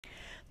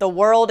The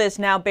world is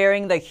now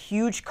bearing the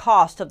huge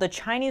cost of the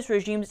Chinese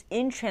regime's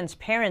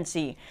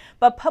intransparency.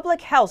 But public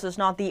health is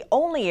not the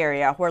only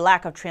area where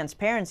lack of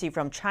transparency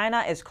from China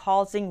is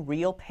causing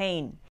real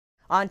pain.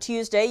 On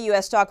Tuesday,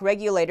 U.S. stock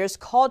regulators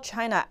called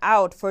China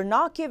out for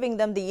not giving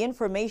them the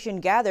information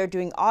gathered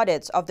during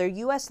audits of their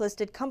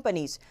U.S.-listed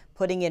companies,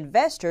 putting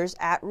investors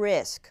at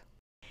risk.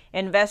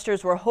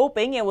 Investors were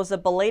hoping it was a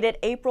belated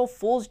April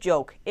Fool's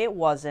joke. It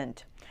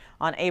wasn't.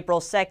 On April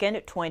 2,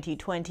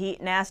 2020,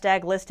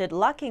 Nasdaq listed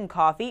Luckin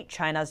Coffee,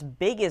 China's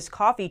biggest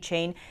coffee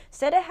chain,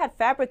 said it had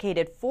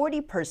fabricated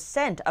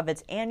 40% of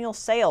its annual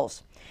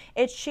sales.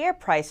 Its share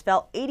price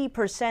fell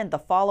 80% the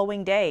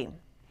following day.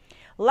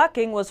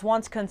 Luckin was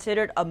once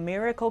considered a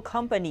miracle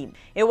company.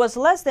 It was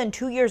less than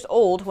 2 years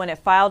old when it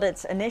filed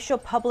its initial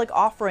public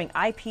offering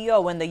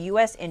IPO in the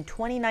U.S. in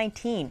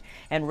 2019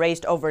 and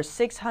raised over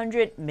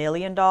 $600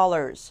 million.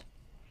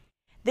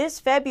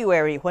 This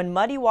February, when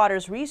Muddy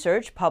Waters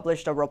Research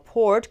published a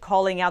report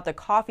calling out the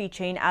coffee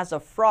chain as a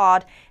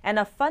fraud and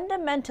a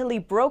fundamentally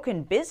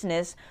broken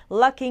business,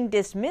 Luckin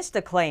dismissed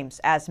the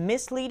claims as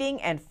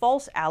misleading and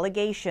false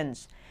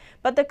allegations.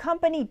 But the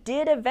company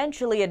did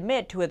eventually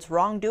admit to its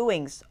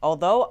wrongdoings,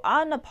 although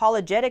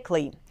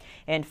unapologetically.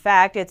 In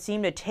fact, it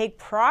seemed to take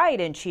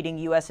pride in cheating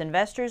U.S.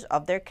 investors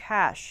of their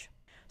cash.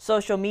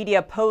 Social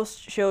media posts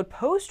showed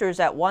posters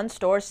at one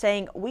store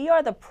saying, "We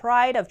are the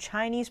pride of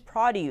Chinese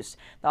produce,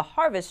 the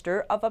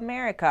harvester of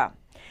America."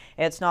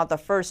 It's not the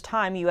first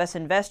time U.S.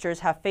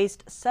 investors have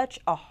faced such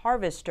a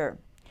harvester.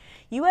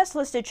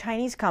 U.S.-listed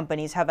Chinese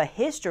companies have a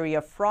history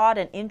of fraud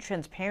and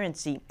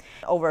intransparency.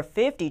 Over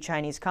 50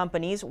 Chinese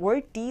companies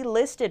were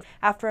delisted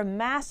after a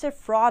massive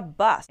fraud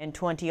bust. In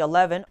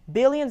 2011,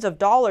 billions of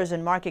dollars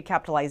in market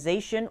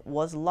capitalization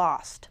was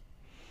lost.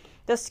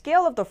 The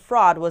scale of the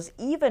fraud was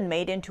even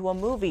made into a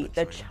movie,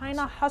 The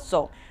China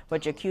Hustle,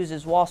 which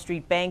accuses Wall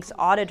Street banks,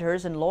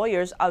 auditors, and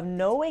lawyers of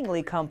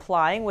knowingly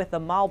complying with the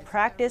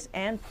malpractice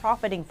and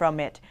profiting from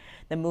it.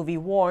 The movie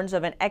warns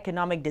of an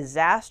economic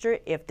disaster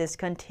if this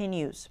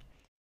continues.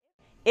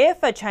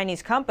 If a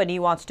Chinese company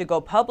wants to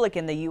go public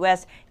in the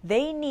U.S.,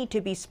 they need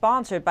to be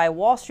sponsored by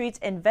Wall Street's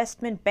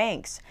investment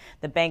banks.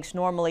 The banks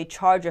normally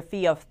charge a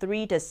fee of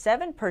 3 to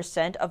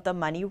 7% of the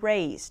money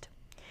raised.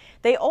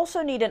 They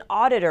also need an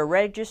auditor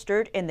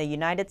registered in the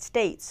United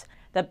States.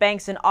 The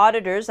banks and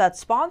auditors that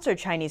sponsor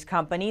Chinese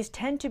companies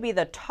tend to be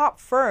the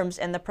top firms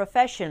in the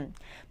profession.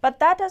 But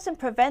that doesn't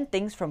prevent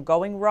things from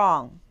going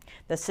wrong.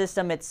 The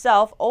system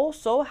itself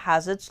also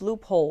has its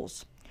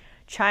loopholes.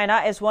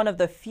 China is one of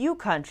the few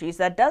countries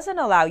that doesn't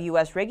allow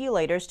U.S.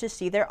 regulators to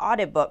see their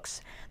audit books.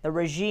 The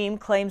regime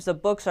claims the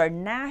books are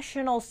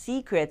national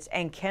secrets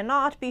and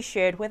cannot be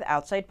shared with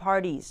outside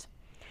parties.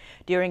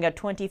 During a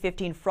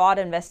 2015 fraud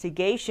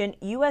investigation,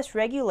 U.S.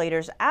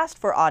 regulators asked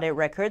for audit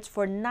records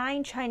for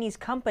 9 Chinese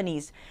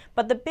companies,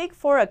 but the Big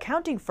Four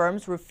accounting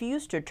firms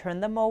refused to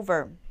turn them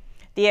over.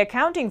 The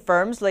accounting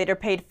firms later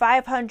paid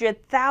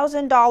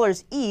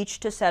 $500,000 each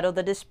to settle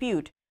the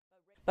dispute.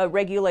 But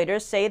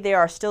regulators say there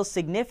are still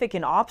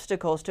significant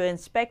obstacles to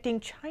inspecting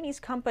Chinese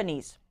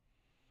companies.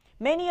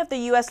 Many of the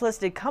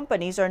U.S.-listed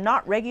companies are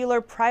not regular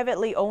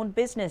privately owned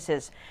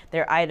businesses.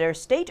 They're either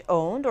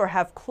state-owned or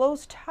have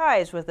close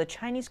ties with the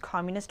Chinese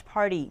Communist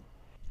Party.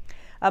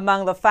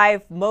 Among the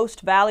 5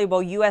 most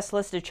valuable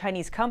U.S.-listed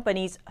Chinese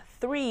companies,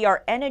 3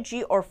 are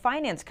energy or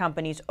finance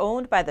companies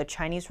owned by the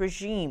Chinese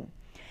regime.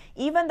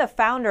 Even the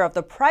founder of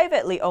the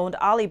privately owned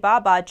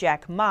Alibaba,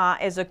 Jack Ma,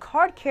 is a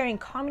card-carrying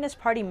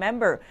Communist Party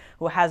member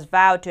who has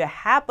vowed to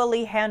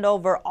happily hand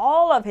over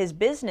all of his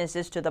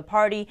businesses to the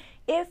party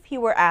if he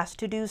were asked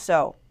to do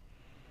so.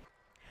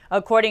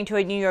 According to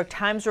a New York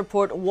Times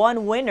report,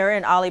 one winner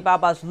in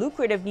Alibaba's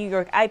lucrative New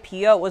York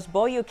IPO was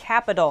Boyu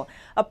Capital,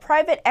 a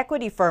private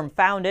equity firm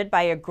founded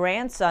by a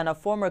grandson of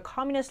former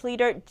communist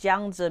leader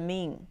Jiang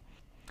Zemin.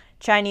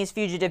 Chinese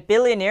fugitive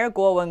billionaire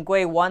Guo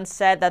Wengui once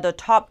said that the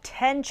top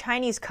 10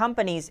 Chinese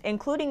companies,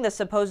 including the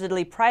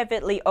supposedly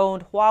privately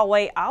owned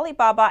Huawei,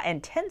 Alibaba,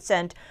 and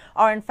Tencent,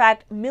 are in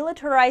fact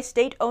militarized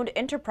state-owned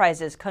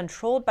enterprises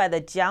controlled by the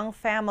Jiang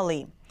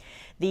family.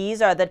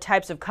 These are the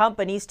types of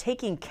companies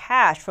taking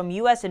cash from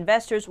U.S.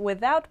 investors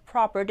without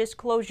proper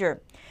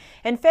disclosure.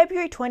 In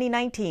February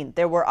 2019,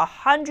 there were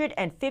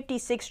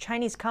 156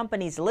 Chinese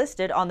companies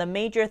listed on the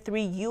major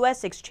 3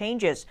 U.S.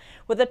 exchanges,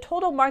 with a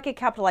total market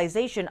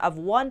capitalization of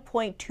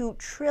 $1.2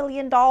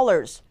 trillion.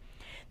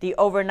 The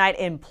overnight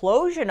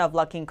implosion of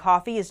Luckin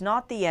Coffee is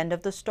not the end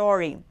of the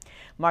story.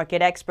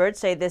 Market experts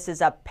say this is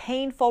a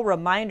painful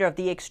reminder of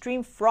the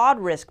extreme fraud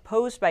risk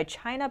posed by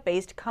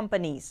China-based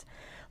companies.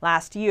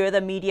 Last year,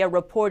 the media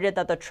reported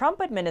that the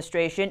Trump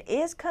administration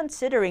is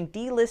considering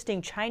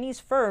delisting Chinese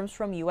firms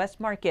from U.S.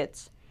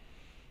 markets.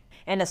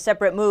 In a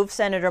separate move,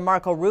 Senator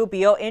Marco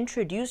Rubio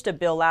introduced a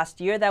bill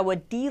last year that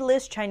would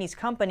delist Chinese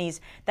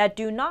companies that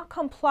do not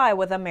comply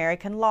with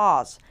American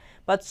laws.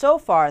 But so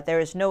far, there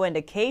is no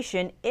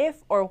indication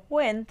if or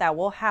when that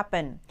will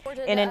happen.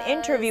 In an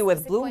interview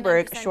with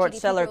Bloomberg, short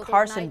seller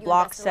Carson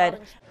Block said,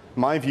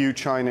 "My view,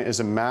 China is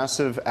a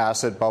massive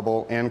asset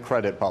bubble and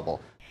credit bubble."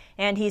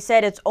 And he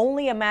said it's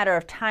only a matter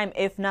of time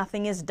if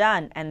nothing is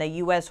done, and the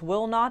U.S.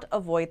 will not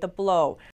avoid the blow.